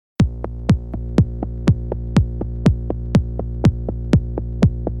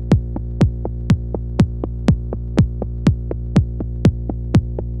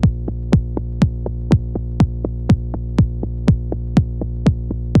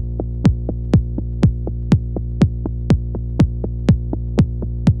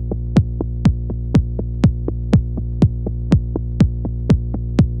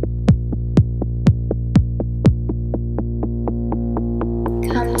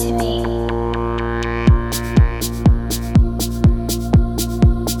to me.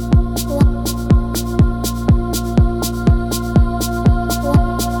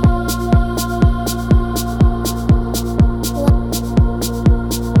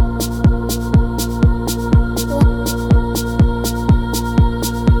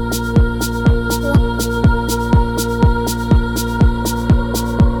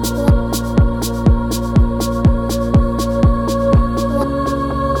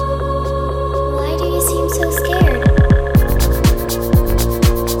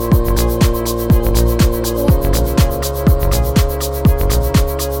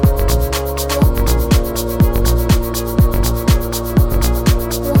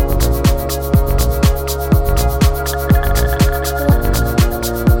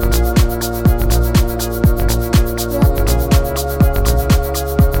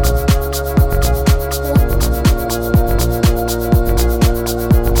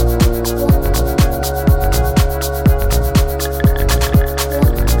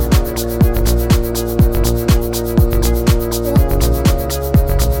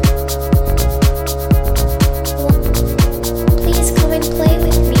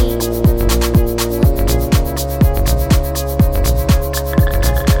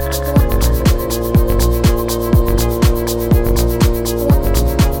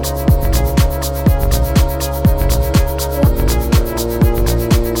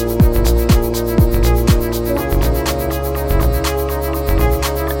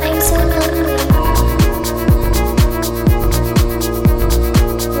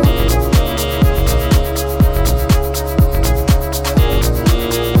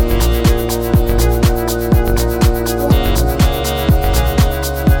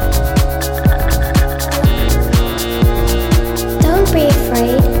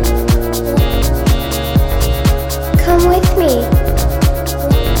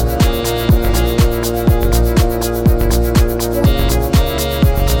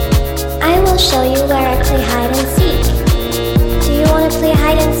 Show you where I play hide and seek. Do you want to play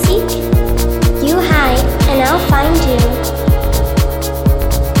hide and seek? You hide and I'll find you.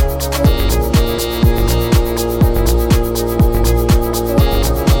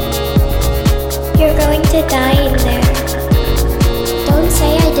 You're going to die in there. Don't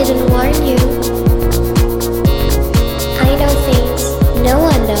say I didn't warn you. I know things no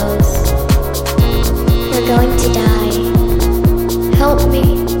one knows. You're going to die. Help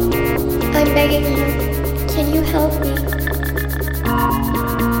me. I'm begging you, can you help me?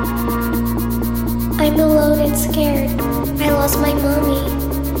 I'm alone and scared. I lost my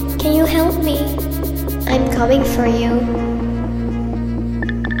mommy. Can you help me? I'm coming for you.